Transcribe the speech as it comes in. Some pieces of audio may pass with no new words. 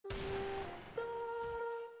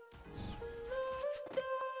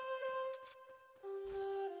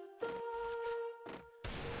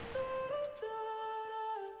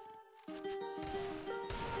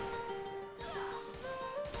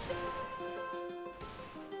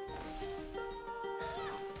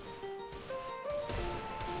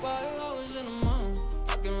Why I was in a mood,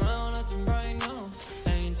 walking around acting right now.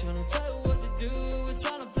 I ain't tryna tell you what to do, we're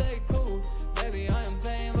tryna play it cool. Baby, I am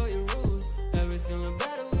playing by your rules. Everything look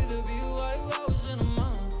better with a view. Why I was in a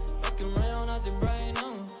mood, walking around acting right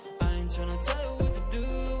now. I ain't tryna tell you what to do,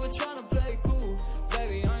 we're tryna play it cool.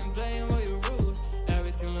 Baby, I ain't playing by your rules.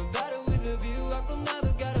 Everything look better with a view. I could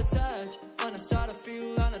never get attached. When I start to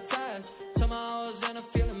feel unattached, somehow I was in a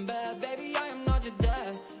feeling bad. Baby, I am not your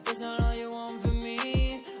dad. It's not all you want from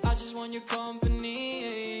me, I just want your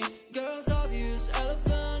company. Girls obvious,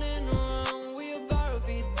 elephant in the room. We about to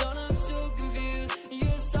be done, I'm so confused.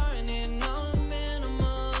 You're starting it, now I'm in a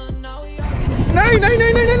month. Now we are getting नहीं नहीं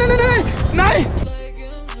नहीं नहीं नहीं नहीं नहीं play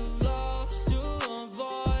games of love to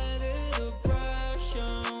avoid the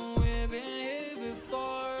depression. We've been here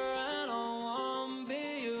before and I wanna be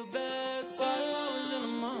your bed. While I was in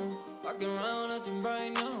a mood, walking around acting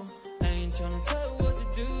bright now. I ain't tryna tell you what to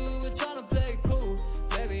do, we're tryna play it cool.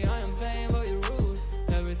 Baby, I am playing by your rules.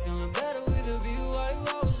 Everything look better with a view. While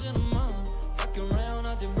I was in a mood, walking around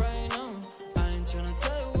acting bright now. I ain't tryna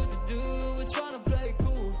tell you what to do, we're tryna play it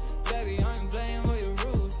cool. Baby, I ain't playing by your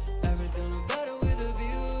rules. Everything look better with a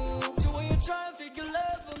view. So when you try and figure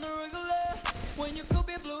love on the regular, when you could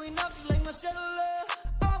be blowing up just like my cellular,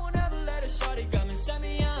 I won't ever let a shawty come and set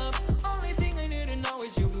me up. Only thing I need to know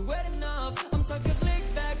is you'll be wet enough. I'm talking slick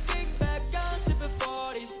back, big back, gun sipping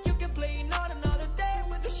 40s. You can play not another day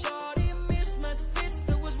with a shawty. Mismatch fits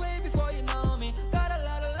that was way before you know me. Got a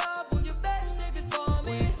lot of love, will you better save it for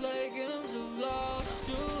me? We play games of love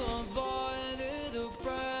to avoid the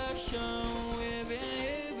depression.